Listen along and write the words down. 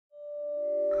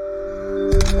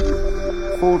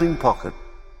folding pocket.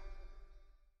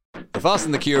 The Fast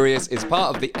and the Curious is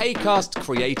part of the Acast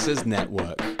Creators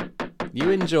Network. You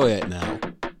enjoy it now.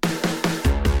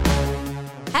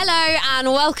 Hello and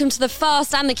welcome to The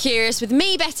Fast and the Curious with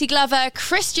me, Betty Glover,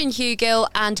 Christian Hugill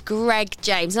and Greg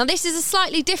James. Now this is a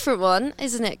slightly different one,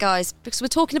 isn't it, guys? Because we're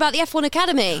talking about the F1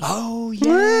 Academy. Oh,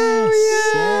 yes.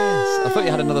 I thought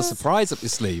you had another surprise up your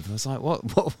sleeve. I was like,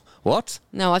 what?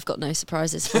 No, I've got no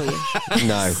surprises for you.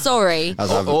 No. Sorry.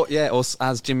 Or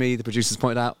as Jimmy, the producer's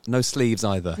pointed out, no sleeves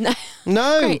either.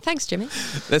 No. Great, thanks, Jimmy.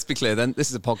 Let's be clear then,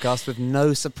 this is a podcast with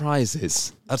no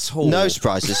surprises at all. No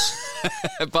surprises.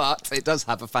 But it does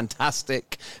have a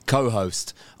fantastic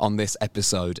co-host on this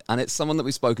episode, and it's someone that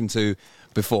we've spoken to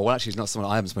before. Well, actually, it's not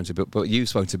someone I haven't spoken to, but you've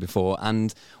spoken to before,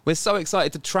 and we're so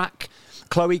excited to track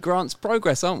Chloe Grant's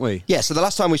progress, aren't we? Yeah, so the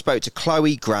last time we spoke to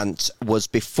Chloe Grant was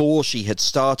before she had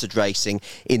started racing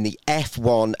in the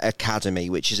F1 Academy,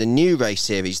 which is a new race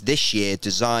series this year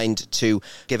designed to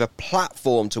give a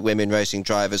platform to women racing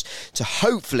drivers to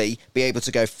hopefully be able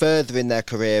to go further in their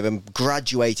career and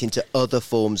graduate into other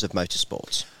forms of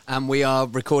motorsport. And we are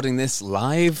recording this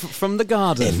live from the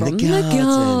garden. In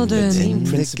the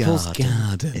Principal's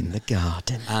garden. In the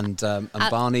garden. And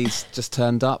Barney's just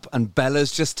turned up, and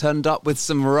Bella's just turned up with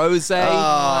some rosé.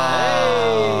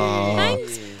 Oh.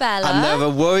 Thanks, Bella. And there are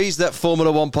worries that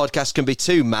Formula One podcast can be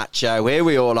too macho. Here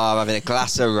we all are having a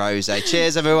glass of rosé.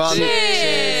 Cheers, everyone.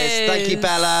 Cheers. Thank you,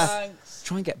 Bella.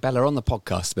 Try and get Bella on the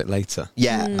podcast a bit later.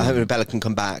 Yeah, I hope Bella can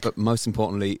come back. But most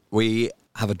importantly, we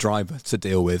have a driver to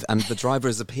deal with, and the driver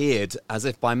has appeared as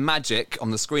if by magic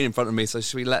on the screen in front of me, so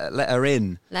should we let her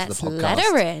in? Let's to the podcast? let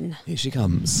her in. Here she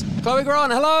comes. Chloe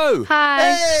Grant, hello!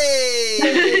 Hi.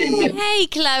 Hey! Hey,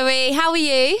 Chloe, how are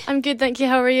you? I'm good, thank you.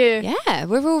 How are you? Yeah,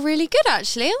 we're all really good,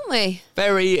 actually, aren't we?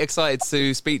 Very excited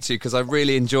to speak to you because I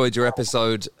really enjoyed your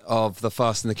episode of The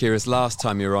Fast and the Curious last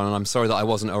time you were on, and I'm sorry that I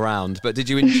wasn't around, but did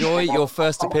you enjoy your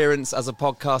first appearance as a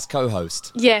podcast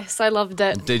co-host? Yes, I loved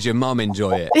it. Did your mum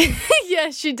enjoy it?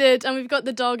 Yes, she did. And we've got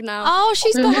the dog now. Oh,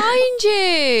 she's behind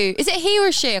you. Is it he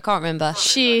or she? I can't remember.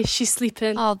 She's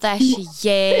sleeping. Oh, there she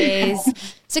is.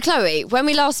 So, Chloe, when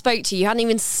we last spoke to you, you hadn't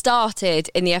even started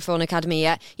in the F1 Academy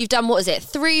yet. You've done,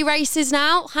 3 races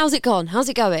now? How's it gone? How's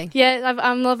it going? Yeah,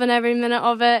 I'm loving every minute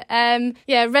of it.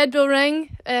 Red Bull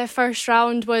Ring, first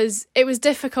round was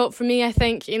difficult for me, I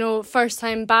think, first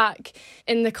time back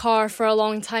in the car for a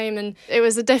long time, and it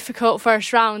was a difficult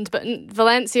first round, but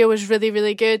Valencia was really,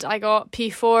 really good. I got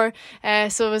P4,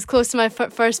 so it was close to my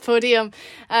first podium,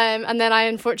 and then I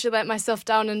unfortunately let myself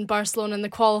down in Barcelona in the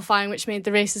qualifying, which made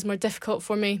the races more difficult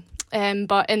for me.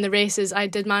 But in the races, I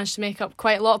did manage to make up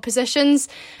quite a lot of positions,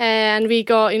 and we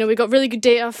got really good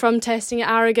data from testing at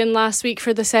Aragon last week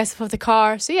for the setup of the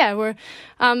car. So yeah,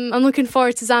 I'm looking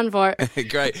forward to Zandvoort.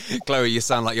 Great, Chloe, you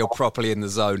sound like you're properly in the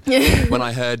zone. When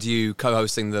I heard you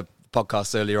co-hosting the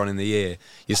podcast earlier on in the year,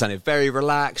 you sounded very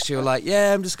relaxed. You were like,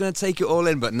 yeah, I'm just going to take it all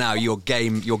in. But now your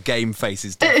game face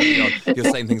is definitely on. You're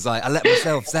saying things like, I let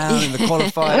myself down in the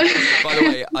qualifier. By the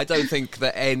way, I don't think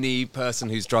that any person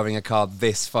who's driving a car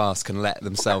this fast can let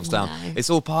themselves down. No. It's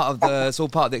all part of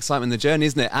the excitement of the journey,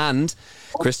 isn't it? And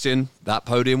Christian, that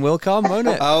podium will come, won't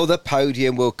it? Oh, the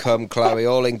podium will come, Chloe,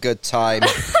 all in good time.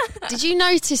 Did you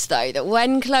notice, though, that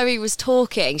when Chloe was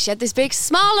talking, she had this big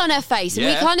smile on her face? And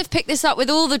we kind of picked this up with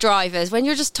all the drivers. When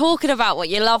you're just talking about what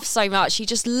you love so much, you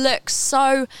just look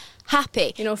so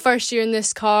happy. First year in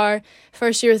this car,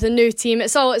 first year with a new team.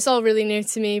 It's all really new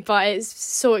to me, but it's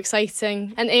so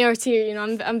exciting. And ART,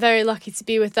 I'm very lucky to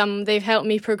be with them. They've helped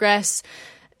me progress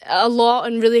a lot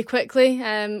and really quickly.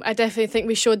 I definitely think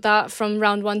we showed that from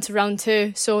round 1 to round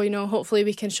 2. So, hopefully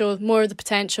we can show more of the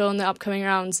potential in the upcoming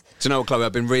rounds. Do you know what, Chloe?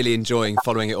 I've been really enjoying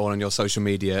following it all on your social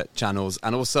media channels.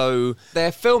 And also,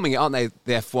 they're filming it, aren't they?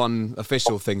 The F1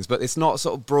 official things, but it's not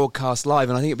sort of broadcast live.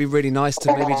 And I think it'd be really nice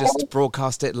to maybe just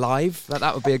broadcast it live.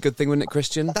 That would be a good thing, wouldn't it,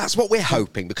 Christian? That's what we're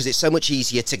hoping, because it's so much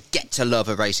easier to get to love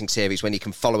a racing series when you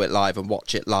can follow it live and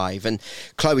watch it live. And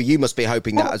Chloe, you must be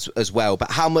hoping that as well.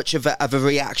 But how much of a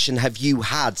reaction have you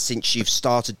had since you've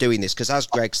started doing this? Because as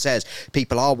Greg says,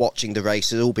 people are watching the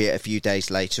races, albeit a few days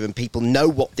later, and people know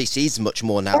what this is much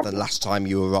more now than last time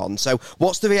you were on. So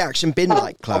what's the reaction been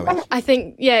like, Chloe? I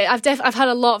think, I've had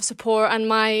a lot of support, and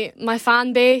my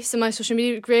fan base and my social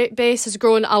media base has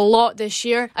grown a lot this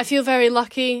year. I feel very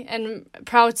lucky and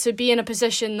proud to be in a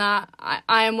position that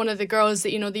I am one of the girls that,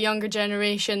 the younger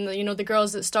generation, the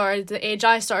girls that started the age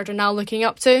I started are now looking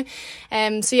up to.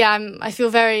 I feel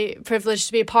very privileged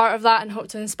to be be a part of that and hope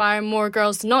to inspire more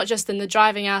girls to, not just in the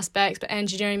driving aspects, but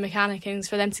engineering, mechanicking,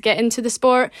 for them to get into the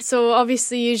sport. So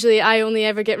obviously, usually I only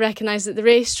ever get recognised at the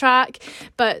racetrack,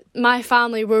 but my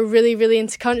family were really, really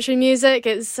into country music.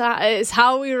 It's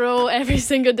how we roll every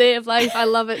single day of life. I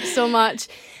love it so much.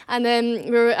 And then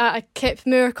we were at a Kip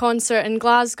Moore concert in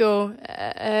Glasgow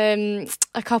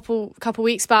a couple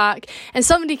weeks back, and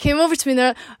somebody came over to me and they're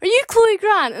like, "Are you Chloe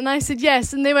Grant?" And I said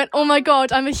yes, and they went, "Oh my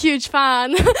God, I'm a huge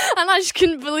fan." And I just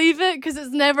couldn't believe it because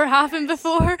it's never happened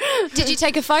before. Did you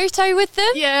take a photo with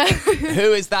them? Yeah.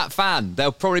 Who is that fan?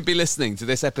 They'll probably be listening to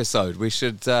this episode. We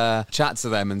should chat to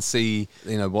them and see,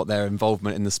 what their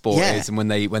involvement in the sport is, and when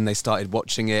they started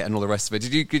watching it and all the rest of it.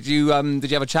 Did you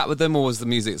have a chat with them, or was the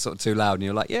music sort of too loud and you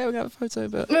were like, "Yeah, we're gonna have a photo"?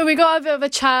 But Well, we got a bit of a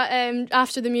chat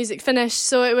after the music finished.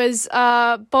 So it was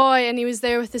a boy, and he was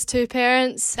there with his two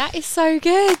parents. That is so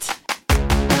good.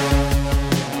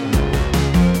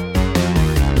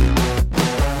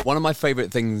 one of my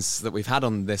favourite things that we've had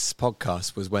on this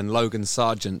podcast was when Logan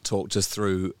Sargent talked us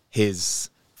through his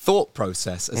thought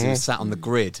process as he was sat on the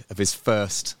grid of his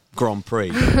first Grand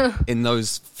Prix. In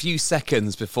those few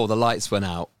seconds before the lights went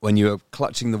out, when you were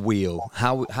clutching the wheel,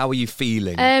 how were you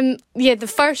feeling?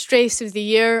 The first race of the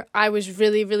year, I was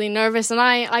really, really nervous. And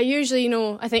I usually,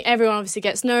 I think everyone obviously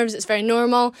gets nerves. It's very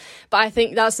normal. But I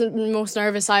think that's the most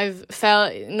nervous I've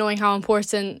felt, knowing how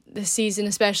important this season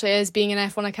especially is, being in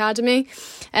F1 Academy.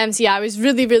 I was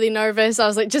really, really nervous. I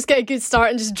was like, just get a good start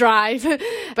and just drive.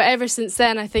 But ever since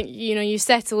then, I think, you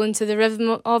settle into the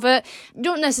rhythm of it. You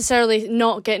don't necessarily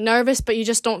not get nervous, but you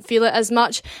just don't feel it as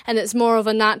much, and it's more of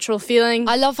a natural feeling.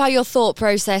 I love how your thought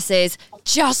process is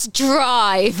just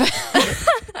drive.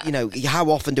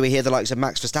 How often do we hear the likes of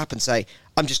Max Verstappen say,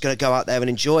 I'm just going to go out there and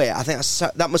enjoy it? I think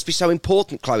that must be so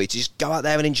important, Chloe, to just go out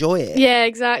there and enjoy it. Yeah,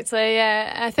 exactly.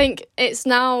 Yeah, I think it's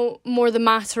now more the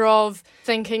matter of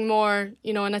thinking more,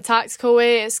 in a tactical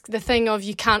way. It's the thing of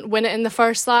you can't win it in the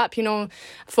first lap,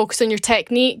 focus on your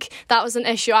technique. That was an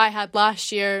issue I had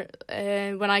last year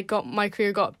when my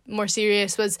career got more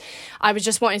serious, was I was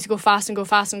just wanting to go fast and go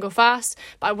fast and go fast,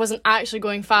 but I wasn't actually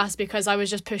going fast because I was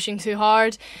just pushing too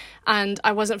hard and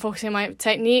I wasn't focusing on my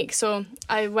technique. So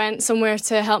I went somewhere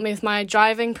to help me with my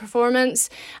driving performance,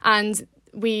 and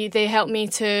they helped me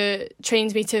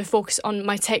trained me to focus on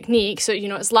my technique. So,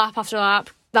 it's lap after lap.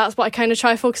 That's what I kind of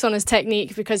try to focus on, is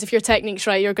technique, because if your technique's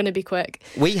right, you're going to be quick.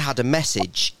 We had a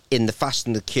message in the Fast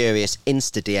and the Curious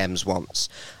Insta DMs once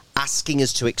asking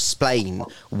us to explain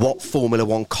what Formula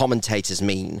One commentators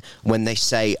mean when they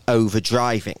say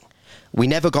overdriving. We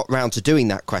never got round to doing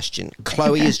that question.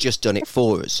 Chloe has just done it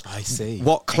for us. I see.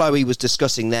 What Chloe was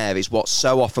discussing there is what's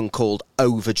so often called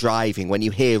overdriving, when you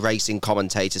hear racing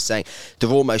commentators saying they're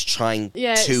almost trying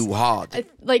too hard.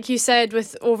 Like you said,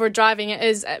 with overdriving, it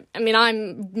is.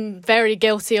 I'm very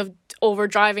guilty of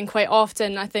overdriving quite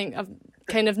often. I think I've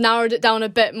kind of narrowed it down a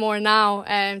bit more now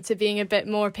to being a bit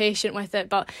more patient with it,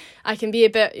 but I can be a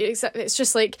bit, it's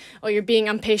just like, you're being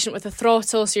impatient with the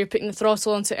throttle, so you're putting the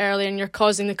throttle on too early and you're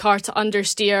causing the car to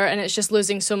understeer, and it's just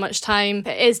losing so much time.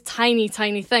 It is tiny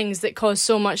things that cause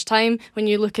so much time when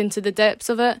you look into the depths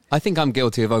of it. I think I'm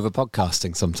guilty of over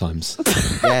podcasting sometimes.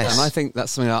 Yes. And I think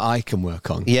that's something that I can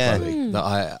work on. Yeah.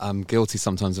 That I'm guilty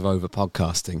sometimes of over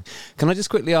podcasting. Can I just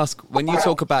quickly ask, when you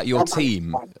talk about your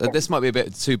team, this might be a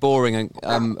bit too boring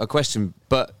a question,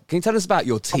 but can you tell us about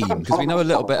your team? Because we know a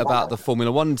little bit about the Formula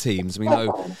One teams. We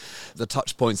know the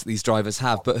touch points that these drivers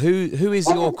have, but who is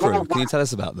your crew? Can you tell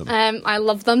us about them? I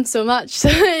love them so much. So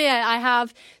I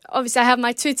have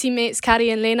my two teammates, Carrie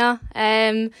and Lena.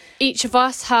 Each of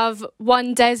us have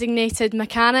one designated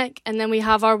mechanic, and then we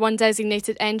have our one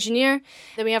designated engineer.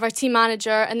 Then we have our team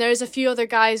manager, and there's a few other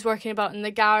guys working about in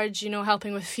the garage,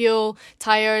 helping with fuel,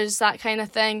 tyres, that kind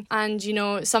of thing. And,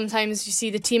 sometimes you see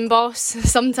the team boss,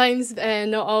 sometimes,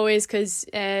 not always, because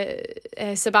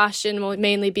Sebastian will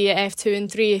mainly be at F2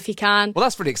 and 3 if he can. Well,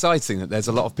 that's pretty exciting that there's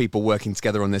a lot of people working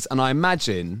together on this, and I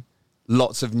imagine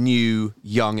lots of new,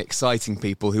 young, exciting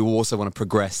people who also want to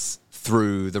progress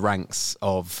through the ranks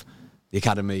of the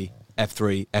Academy,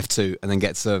 F3, F2, and then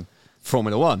get to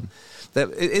Formula One.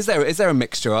 Is there a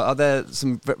mixture? Are there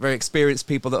some very experienced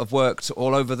people that have worked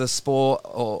all over the sport,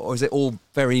 or is it all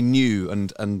very new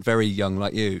and very young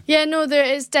like you? Yeah, no, there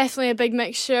is definitely a big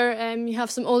mixture. You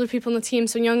have some older people on the team,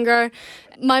 some younger.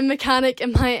 My mechanic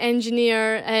and my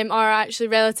engineer are actually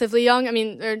relatively young.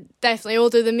 They're definitely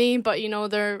older than me, but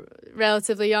they're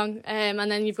relatively young.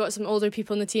 And then you've got some older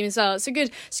people in the team as well. It's a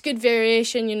good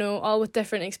variation, all with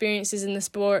different experiences in the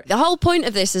sport. The whole point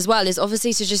of this as well is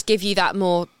obviously to just give you that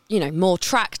more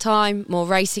track time, more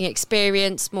racing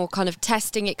experience, more kind of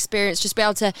testing experience, just be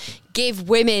able to give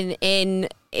women in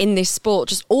in this sport,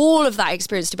 just all of that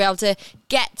experience to be able to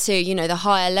get to, you know, the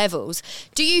higher levels.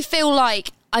 Do you feel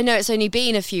like, I know it's only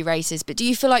been a few races, but do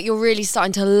you feel like you're really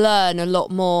starting to learn a lot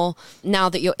more now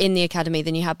that you're in the academy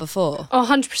than you had before?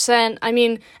 100%. I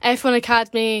mean, F1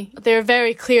 Academy, they're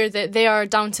very clear that they are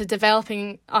down to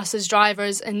developing us as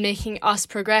drivers and making us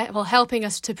progress, well, helping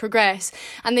us to progress.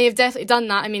 And they have definitely done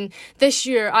that. I mean, this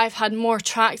year I've had more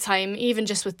track time, even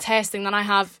just with testing, than I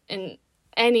have in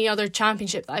any other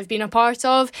championship that I've been a part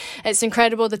of. It's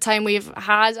incredible the time we've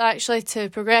had actually to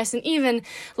progress, and even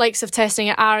likes of testing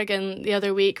at Aragon the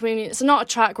other week. I mean, it's not a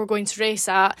track we're going to race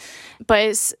at, but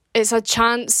it's a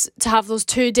chance to have those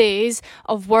 2 days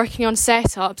of working on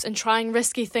setups and trying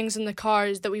risky things in the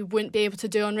cars that we wouldn't be able to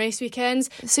do on race weekends.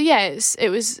 So yeah,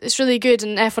 it's really good.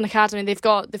 And F1 Academy, they've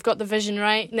got the vision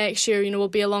right. Next year, you know, we'll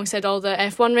be alongside all the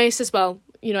F1 races. Well,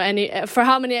 you know,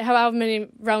 however many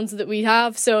rounds that we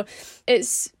have. So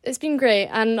it's been great,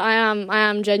 and I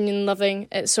am genuinely loving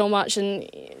it so much. And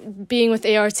being with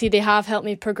ART, they have helped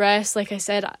me progress, like I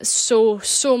said, so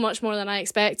much more than I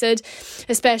expected,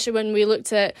 especially when we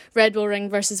looked at Red Bull Ring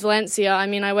versus Valencia. I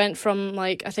mean, I went from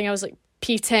I think I was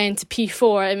P10 to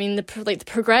P4. I mean, the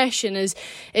progression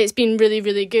it's been really,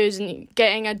 really good, and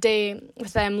getting a day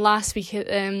with them last week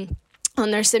on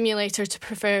their simulator to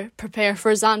prepare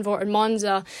for Zandvoort and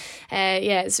Monza,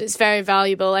 it's very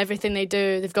valuable. Everything they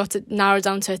do, they've got it narrowed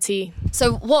down to a T.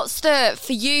 So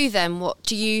for you then, what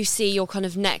do you see your kind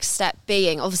of next step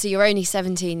being? Obviously you're only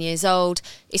 17 years old.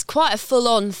 It's quite a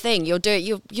full-on thing. You're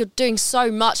doing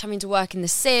so much, having to work in the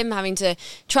sim, having to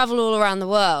travel all around the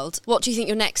world. What do you think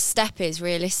your next step is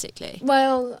realistically?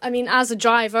 Well, I mean, as a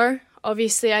driver,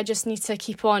 obviously I just need to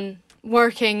keep on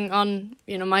working on,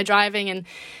 you know, my driving and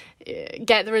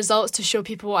get the results to show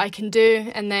people what I can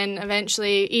do, and then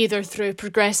eventually either through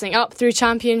progressing up through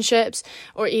championships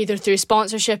or either through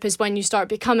sponsorship is when you start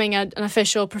becoming an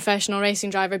official professional racing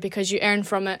driver, because you earn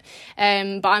from it.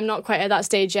 But I'm not quite at that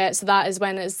stage yet, so that is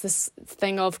when it's this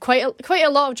thing of quite a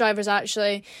lot of drivers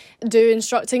actually do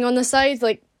instructing on the side,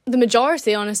 like the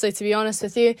majority, honestly, to be honest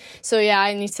with you. So yeah,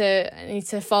 I need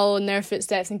to follow in their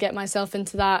footsteps and get myself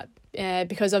into that.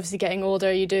 Because obviously getting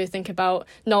older, you do think about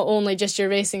not only just your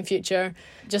racing future,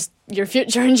 just your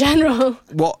future in general.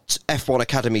 What F1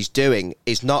 Academy's doing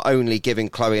is not only giving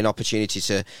Chloe an opportunity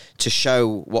to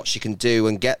show what she can do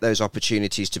and get those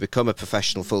opportunities to become a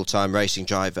professional full-time racing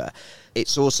driver,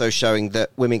 it's also showing that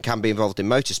women can be involved in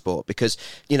motorsport. Because,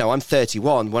 you know, I'm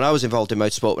 31. When I was involved in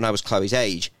motorsport when I was Chloe's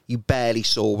age, you barely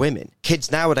saw women. Kids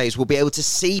nowadays will be able to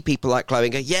see people like Chloe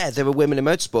and go, yeah, there are women in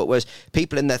motorsport, whereas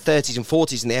people in their 30s and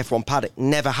 40s in the F1 paddock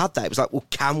never had that. It was like, well,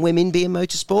 can women be in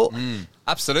motorsport?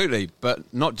 Absolutely, but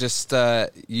not just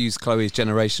use Chloe's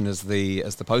generation as the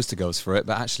poster girls for it,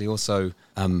 but actually also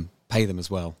pay them as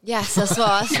well. Yes, that's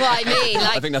what I mean.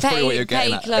 Like, I think that's probably what you're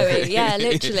getting at. Chloe, yeah,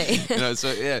 literally.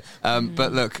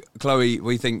 But look, Chloe,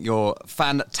 we think you're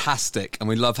fantastic, and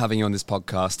we love having you on this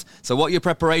podcast. So, what are your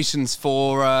preparations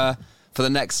for the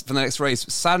next race?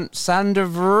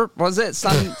 Sanderver, what is it?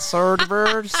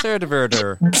 Sanderver.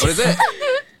 What is it?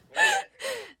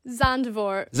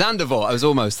 Zandvoort. I was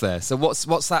almost there. So what's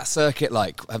that circuit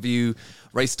like? Have you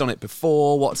raced on it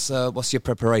before? What's your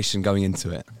preparation going into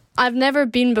it? I've never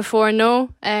been before, no.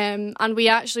 And we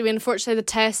unfortunately the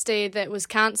test day that was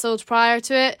cancelled prior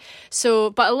to it.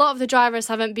 So, but a lot of the drivers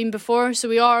haven't been before, so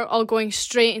we are all going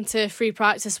straight into free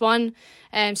practice 1.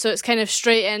 So it's kind of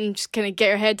straight in, just kind of get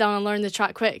your head down and learn the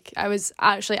track quick. I was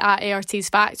actually at ART's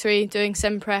factory doing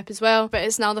sim prep as well, but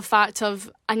it's now the fact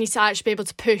of I need to actually be able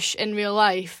to push in real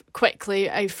life quickly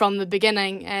from the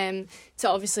beginning to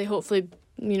obviously hopefully,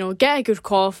 you know, get a good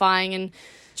qualifying and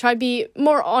try to be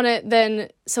more on it than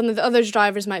some of the other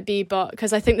drivers might be, but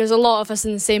because I think there's a lot of us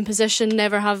in the same position,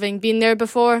 never having been there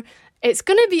before. It's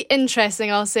going to be interesting,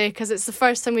 I'll say, because it's the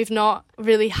first time we've not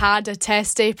really had a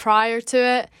test day prior to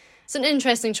it. It's an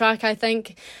interesting track, I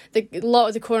think. A lot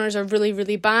of the corners are really,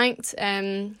 really banked. So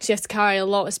you have to carry a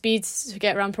lot of speed to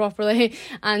get around properly.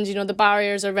 And, you know, the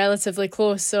barriers are relatively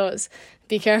close, so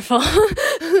be careful.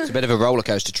 It's a bit of a roller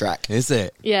coaster track. Is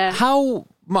it? Yeah. How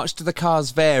much do the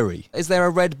cars vary? Is there a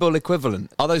Red Bull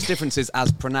equivalent? Are those differences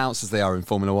as pronounced as they are in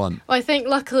Formula One? Well, I think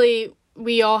luckily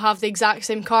we all have the exact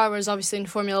same car, whereas obviously in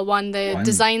Formula One they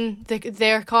design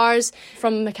their cars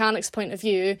from a mechanics point of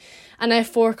view. An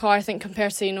F4 car, I think,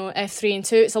 compared to, you know, F3 and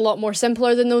 2, it's a lot more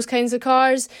simpler than those kinds of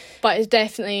cars, but it's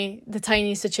definitely the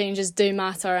tiniest of changes do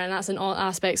matter, and that's in all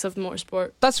aspects of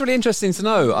motorsport. That's really interesting to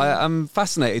know. I'm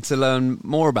fascinated to learn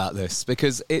more about this,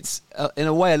 because it's in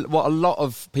a way what a lot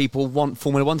of people want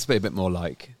Formula One to be a bit more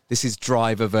like. This is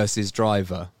driver versus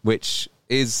driver, which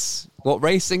is what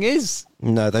racing is.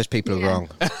 No, those people are wrong.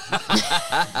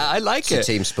 I like It's it. a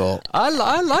team sport. I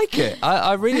like it.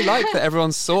 I really like that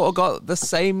everyone's sort of got the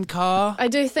same car. I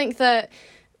do think that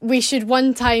we should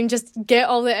one time just get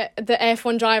all the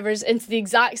F1 drivers into the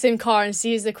exact same car and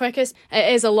see who's the quickest.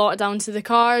 It is a lot down to the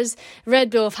cars. Red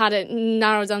Bull have had it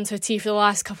narrowed down to a T for the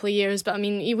last couple of years, but I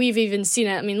mean, we've even seen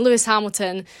it. I mean, Lewis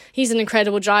Hamilton, he's an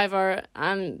incredible driver.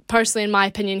 Personally, in my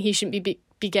opinion, he shouldn't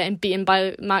be getting beaten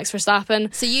by Max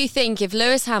Verstappen. So you think if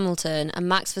Lewis Hamilton and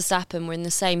Max Verstappen were in the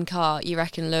same car, you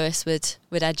reckon Lewis would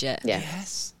edge it? Yeah.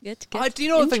 Yes. Good. Do you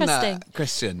not think that,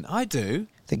 Christian? I do.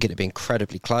 I think it'd be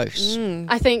incredibly close.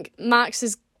 I think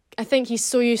he's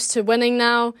so used to winning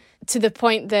now, to the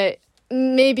point that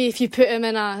maybe if you put him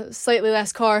in a slightly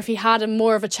less car, if he had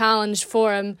more of a challenge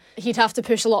for him, he'd have to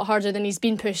push a lot harder than he's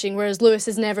been pushing, whereas Lewis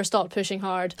has never stopped pushing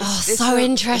hard. Oh, so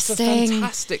interesting. It's a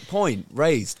fantastic point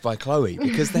raised by Chloe,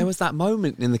 because there was that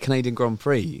moment in the Canadian Grand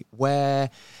Prix where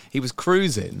he was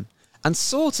cruising and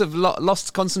sort of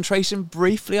lost concentration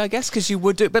briefly, I guess, because you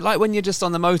would do it. But like when you're just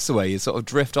on the motorway, you sort of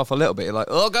drift off a little bit. You're like,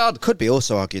 oh, God. Could be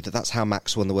also argued that that's how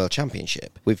Max won the World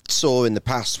Championship. We've saw in the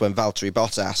past when Valtteri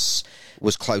Bottas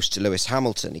was close to Lewis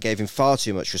Hamilton, he gave him far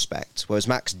too much respect, whereas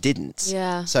Max didn't.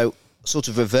 Yeah. So sort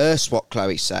of reverse what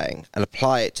Chloe's saying and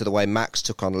apply it to the way Max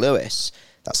took on Lewis.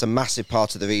 That's a massive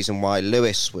part of the reason why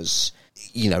Lewis was,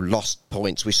 lost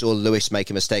points. We saw Lewis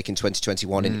make a mistake in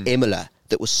 2021 in Imola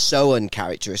that was so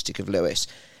uncharacteristic of Lewis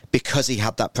because he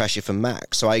had that pressure from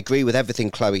Max. So I agree with everything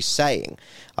Chloe's saying.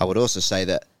 I would also say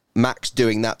that Max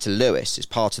doing that to Lewis is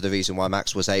part of the reason why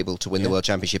Max was able to win the World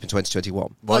Championship in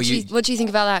 2021. What do you think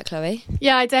about that, Chloe?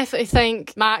 Yeah, I definitely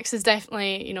think Max is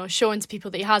definitely, showing to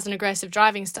people that he has an aggressive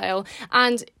driving style.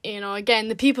 And, again,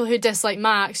 the people who dislike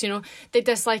Max, they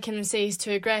dislike him and say he's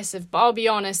too aggressive. But I'll be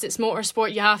honest, it's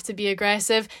motorsport, you have to be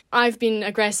aggressive. I've been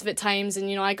aggressive at times, and,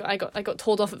 I got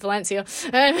told off at Valencia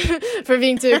for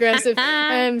being too aggressive.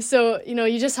 So,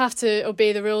 you just have to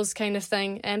obey the rules kind of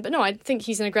thing. But no, I think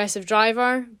he's an aggressive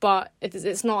driver. But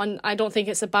it's not. I don't think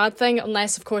it's a bad thing,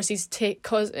 unless, of course,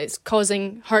 it's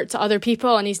causing hurt to other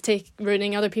people and he's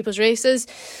ruining other people's races.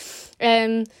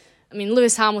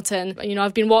 Lewis Hamilton.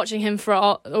 I've been watching him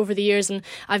over the years, and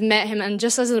I've met him, and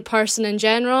just as a person in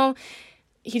general,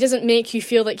 he doesn't make you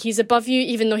feel like he's above you,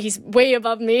 even though he's way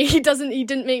above me. He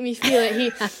didn't make me feel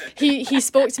it. He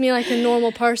spoke to me like a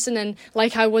normal person and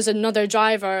like I was another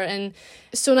driver, and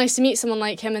it's so nice to meet someone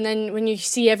like him. And then when you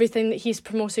see everything that he's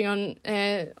promoting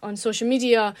on social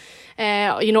media,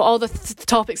 all the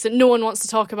topics that no one wants to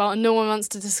talk about and no one wants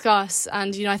to discuss,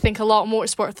 and I think a lot of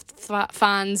motorsport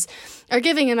fans are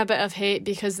giving him a bit of hate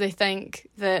because they think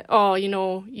that,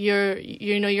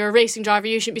 you're a racing driver,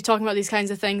 you shouldn't be talking about these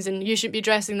kinds of things and you shouldn't be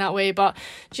dressing that way. But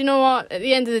do you know what? At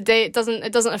the end of the day, it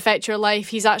doesn't affect your life.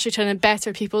 He's actually trying to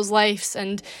better people's lives,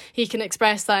 and he can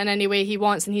express that in any way he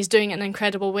wants, and he's doing it in an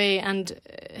incredible way. And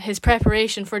his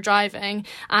preparation for driving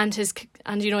and his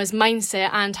mindset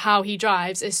and how he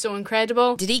drives is so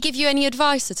incredible. Did he give you any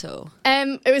advice at all?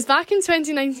 It was back in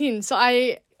 2019, so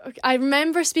I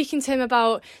remember speaking to him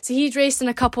so he'd raced in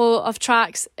a couple of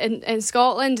tracks in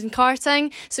Scotland in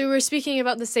karting, so we were speaking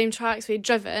about the same tracks we'd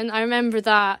driven. I remember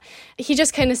that he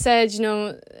just kind of said,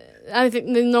 I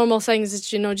think the normal things is,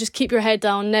 just keep your head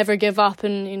down, never give up,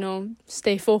 and,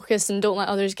 stay focused and don't let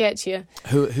others get to you.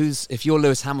 Who's, if you're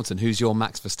Lewis Hamilton, who's your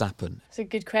Max Verstappen? It's a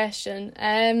good question.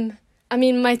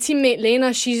 My teammate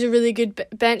Lena, she's a really good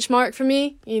benchmark for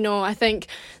me. I think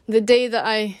the day that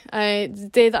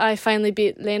I finally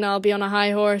beat Lena, I'll be on a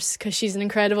high horse, because she's an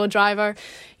incredible driver.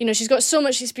 She's got so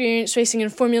much experience racing in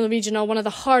Formula Regional, one of the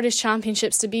hardest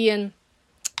championships to be in.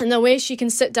 And the way she can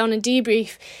sit down and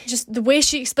debrief, just the way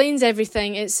she explains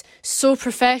everything, it's so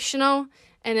professional.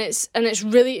 And it's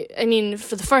really,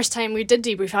 for the first time we did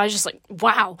debrief, I was just like,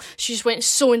 wow. She just went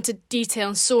so into detail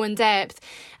and so in depth.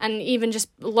 And even just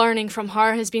learning from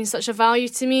her has been such a value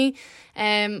to me.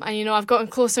 And, I've gotten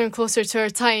closer and closer to her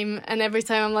time. And every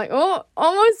time I'm like, oh,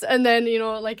 almost. And then,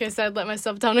 like I said, let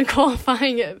myself down in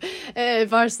qualifying at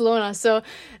Barcelona. So,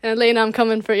 Elena, I'm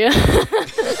coming for you.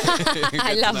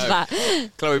 I love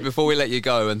that. Chloe, before we let you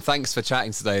go, and thanks for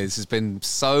chatting today. This has been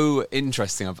so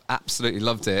interesting. I've absolutely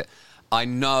loved it. I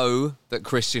know that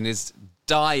Christian is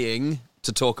dying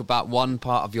to talk about one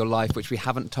part of your life which we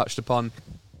haven't touched upon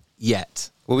yet.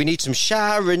 Well, we need some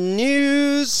Sharon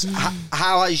news.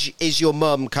 How is your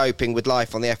mum coping with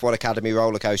life on the F1 Academy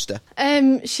roller coaster?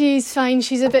 She's fine.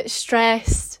 She's a bit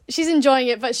stressed. she's enjoying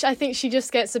it, but I think she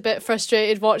just gets a bit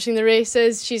frustrated watching the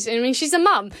races. She's a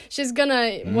mum. She's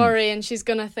gonna worry and she's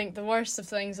gonna think the worst of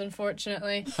things,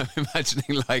 unfortunately. I'm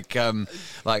imagining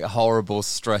like horrible,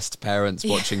 stressed parents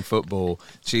watching football.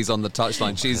 She's on the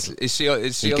touchline. Is she?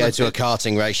 You go to a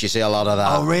karting race, you see a lot of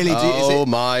that. Oh, really? Oh,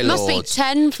 my Lord. Must be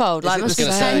tenfold. Like, must be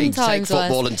 10 times take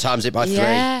football worse. and times it by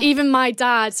 3. Even my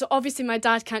dad. So obviously my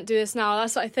dad can't do this now.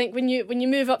 That's what I think. When you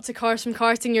move up to cars from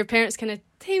karting, your parents kind of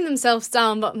tame themselves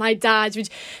down, but my dad would,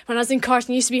 when I was in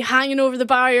karting, used to be hanging over the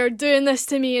barrier doing this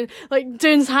to me and like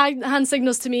doing hand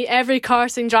signals to me. Every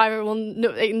karting driver will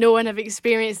know and have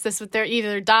experienced this with either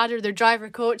their dad or their driver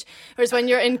coach. Whereas when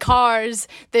you're in cars,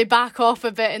 they back off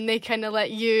a bit and they kind of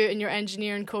let you and your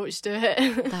engineer and coach do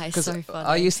it. That is so funny.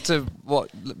 I used to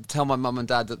tell my mum and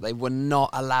dad that they were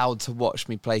not allowed to watch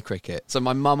me play cricket. So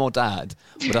my mum or dad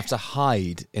would have to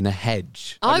hide in a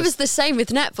hedge. I was the same with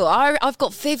netball. I've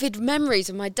got vivid memories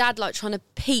of my dad like trying to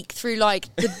peek through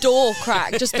like the door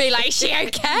crack, just be like, "Is she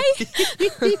okay?"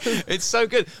 It's so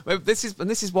good. This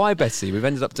is why, Betty, we've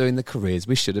ended up doing the careers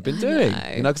we should have been doing.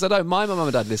 You know, because I don't mind my mum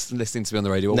and dad listening to me on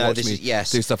the radio or watching me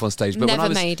do stuff on stage. But Never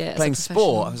when I made it was as playing a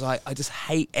sport, I was like, I just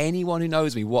hate anyone who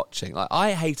knows me watching. Like,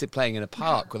 I hated playing in a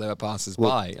park where there were passers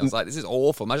by. I was like, this is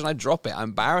awful. Imagine I drop it. I'm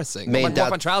embarrassing. My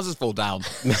trousers fall down.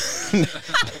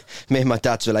 Me and my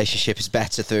dad's relationship is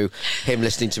better through him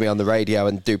listening to me on the radio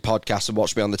and do podcasts and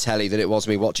watch me on the telly than it was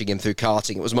me watching him through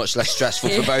karting. It was much less stressful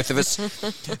for both of us.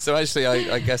 So actually,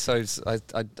 I guess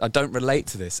I don't relate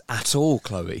to this at all,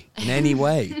 Chloe, in any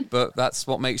way. But that's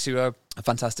what makes you a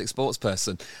fantastic sports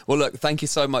person. Well, look, thank you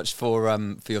so much for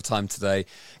your time today.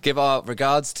 Give our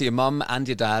regards to your mum and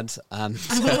your dad. And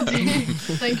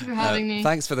Thank you for having me.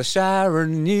 Thanks for the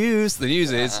Sharon news. The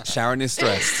news is Sharon is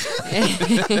stressed.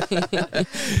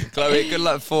 Chloe, good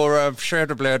luck for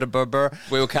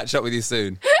We will catch up with you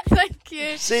soon. Thank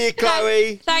you. See you,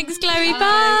 Chloe. Thanks, Chloe.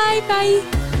 Bye.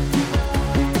 Bye.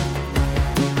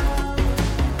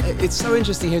 It's so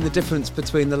interesting hearing the difference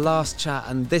between the last chat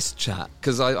and this chat,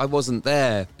 because I wasn't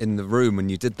there in the room when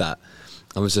you did that.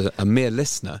 I was a mere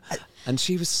listener. And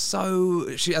she was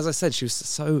as I said, she was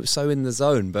so in the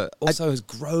zone, but also has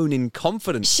grown in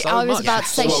confidence I was much. about to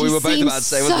say, What she we were both seems about to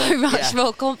say, wasn't so it? much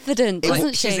more confident,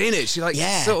 doesn't she? She's in it. She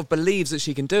sort of believes that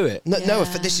she can do it. No,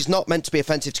 this is not meant to be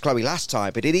offensive to Chloe last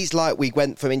time, but it is like we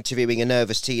went from interviewing a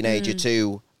nervous teenager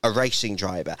to a racing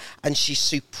driver, and she's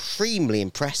supremely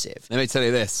impressive. Let me tell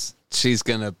you this. She's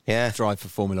going to drive for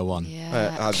Formula One.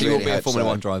 Yeah. She will be a Formula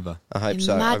One driver. I hope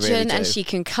so. I really Imagine, do. and she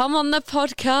can come on the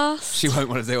podcast. She won't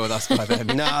want to deal with us by then.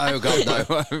 No, God, no.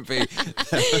 Won't be.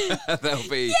 There'll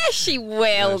be. Yes, she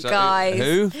will, guys.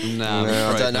 Who? No,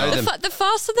 I don't know them. The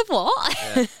fast of the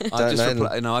what?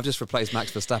 I've just replaced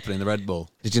Max Verstappen in the Red Bull.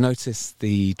 Did you notice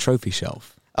the trophy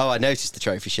shelf? Oh, I noticed the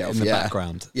trophy shelf in the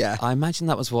background. Yeah. I imagine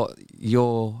that was what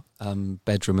your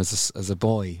bedroom as a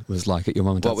boy was like at your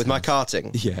mum and dad's What, with my house.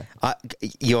 karting? Yeah.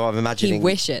 You're imagining He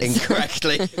wishes.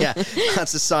 incorrectly. Yeah.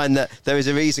 That's a sign that there is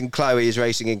a reason Chloe is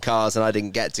racing in cars and I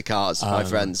didn't get to cars, my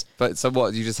friends. But so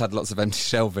what, you just had lots of empty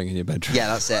shelving in your bedroom? Yeah,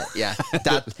 that's it. Yeah.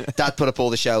 Dad put up all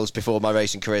the shelves before my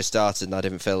racing career started and I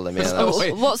didn't fill them. Yeah,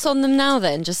 What's on them now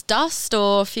then? Just dust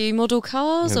or a few model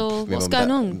cars or My what's mum going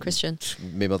and on, Christian?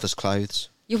 my mother's clothes.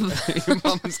 Your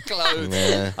mum's clothes.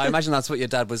 Yeah. I imagine that's what your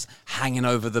dad was hanging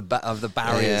over the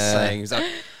barriers saying. He was like,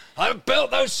 I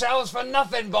built those shelves for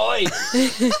nothing, boy.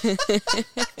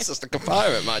 It's just like a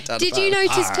pirate, my dad. Did you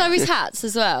notice Chloe's hats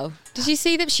as well? Did you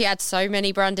see them? She had so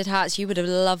many branded hats. You would have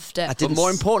loved it. But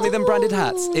more importantly than branded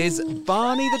hats is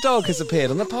Barney the dog has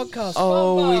appeared on the podcast.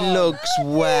 Oh, he looks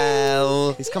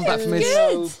well. He's come back from his...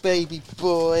 Oh, baby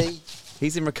boy.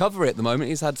 He's in recovery at the moment.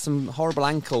 He's had some horrible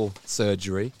ankle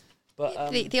surgery.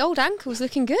 But, the old ankle's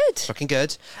looking good. Looking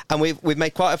good. And we've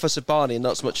made quite a fuss of Barney and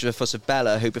not so much of a fuss of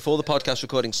Bella, who before the podcast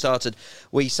recording started,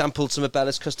 we sampled some of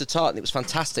Bella's custard tart and it was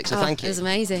fantastic, so thank you. It was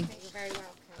amazing. You're very welcome.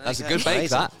 That's a good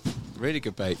bake, that. Really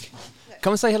good bake.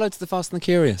 Come and say hello to the Fast and the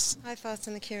Curious. Hi, Fast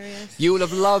and the Curious. You will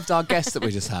have loved our guest that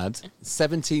we just had,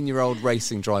 17-year-old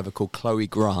racing driver called Chloe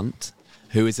Grant,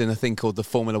 who is in a thing called the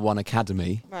Formula One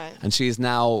Academy. Right. And she is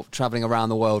now travelling around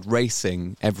the world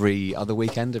racing every other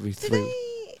weekend, every Do 3... they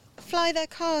fly their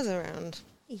cars around?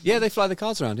 Yeah, they fly the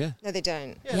cars around, yeah. No, they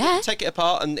don't. Yeah. Take it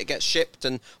apart and it gets shipped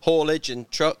and haulage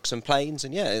and trucks and planes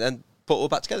and and put it all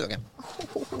back together again.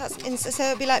 So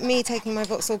it'd be like me taking my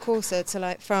Vauxhall Corsa to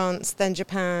like France, then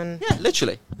Japan. Yeah,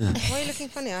 literally. Why are you looking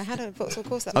funny? I had a Vauxhall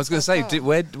Corsa. I was going to say,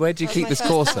 where do you That's keep my this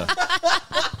first Corsa?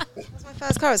 That's my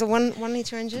first car. It's a one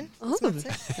litre engine.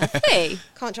 Automatic. Hey.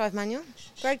 Can't drive manual.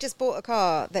 Greg just bought a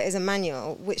car that is a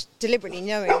manual, which deliberately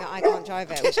knowing that I can't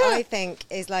drive it, which I think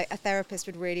is like a therapist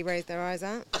would really raise their eyes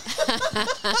at.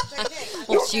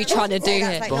 What's you trying to do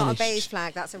That's here? like not a beige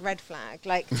flag, that's a red flag.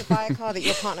 Like, to buy a car that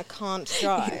your partner can't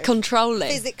drive. Controlling.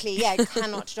 Physically,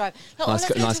 cannot drive. Like, Nice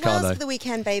let's go nice to car, Wales though. for the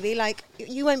weekend, baby. Like,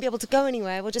 you won't be able to go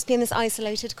anywhere. We'll just be in this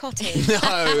isolated cottage. No,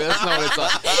 that's not what it's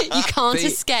like. You can't The-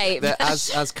 escape.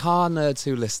 As car nerds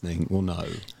who are listening will know,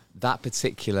 that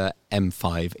particular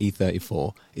M5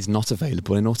 E34 is not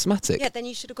available in automatic. Yeah, then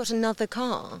you should have got another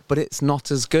car. But it's not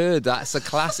as good. That's a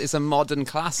class. It's a modern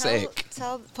classic.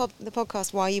 Tell the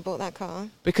podcast why you bought that car.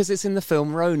 Because it's in the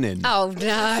film Ronin. Oh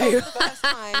no. First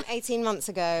time 18 months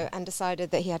ago and decided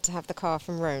that he had to have the car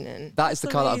from Ronin. That is the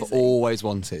That's car that I've amazing. always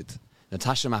wanted.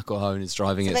 Natasha McElhone is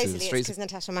driving So it through the basically, it's streets. because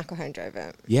Natasha McElhone drove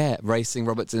it. Yeah, racing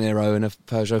Robert De Niro in a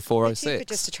Peugeot Cheaper 406.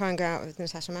 just to try and go out with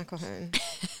Natasha McElhone.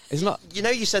 It's not. You know,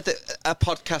 you said that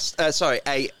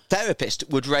a therapist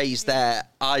would raise their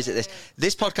eyes at this.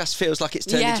 This podcast feels like it's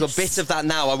turned into a Yes. bit of that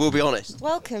now, I will be honest.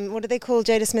 Welcome. What do they call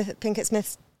Jada Pinkett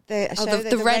Smith's show?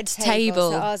 the Red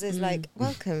Table. So ours is like,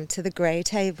 welcome to the grey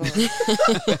table.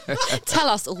 Tell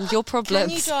us all your Can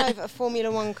problems. you drive a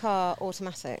Formula One car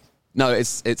automatic? No,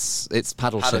 it's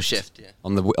paddle shift yeah.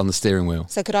 on the steering wheel.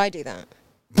 So could I do that?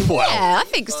 Yeah, I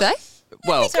think so.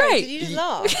 Well, Sorry, Great. did you just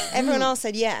laugh? Everyone else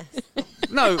said yes.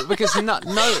 no, because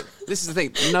this is the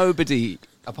thing. Nobody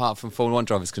apart from Formula One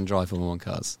drivers can drive Formula One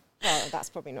cars. Well, that's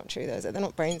probably not true, though, is it? They're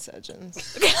not brain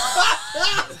surgeons.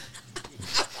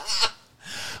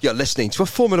 You're listening to a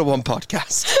Formula One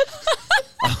podcast.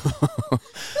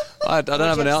 I don't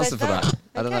have an you have answer said for that. that.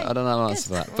 I don't Okay. know an answer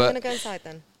for that. I'm But going to go inside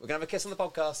then. we're gonna have a kiss on the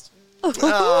podcast.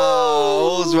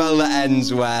 Oh, all's well that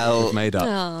ends well. Made up.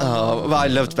 Oh, well, I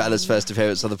loved Bella's first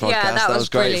appearance on the podcast. Yeah, that was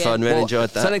great brilliant. fun. Really Well, enjoyed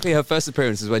that. Technically, her first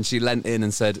appearance is when she leant in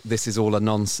and said, "This is all a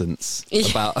nonsense."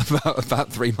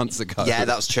 About 3 months ago. Yeah,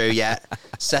 that's true, yeah.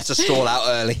 Set a stall out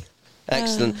early.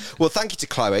 Excellent. Well, thank you to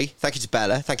Chloe. Thank you to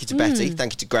Bella. Thank you to Betty.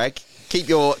 Thank you to Greg. Keep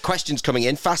your questions coming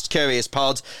in. Fast Curious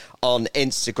Pod on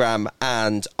Instagram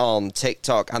and on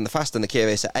TikTok, and the Fast and the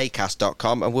Curious at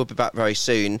acast.com. And we'll be back very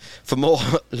soon for more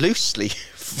loosely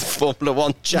Formula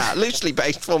One chat, loosely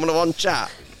based Formula One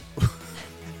chat.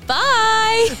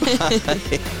 Bye.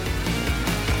 Bye.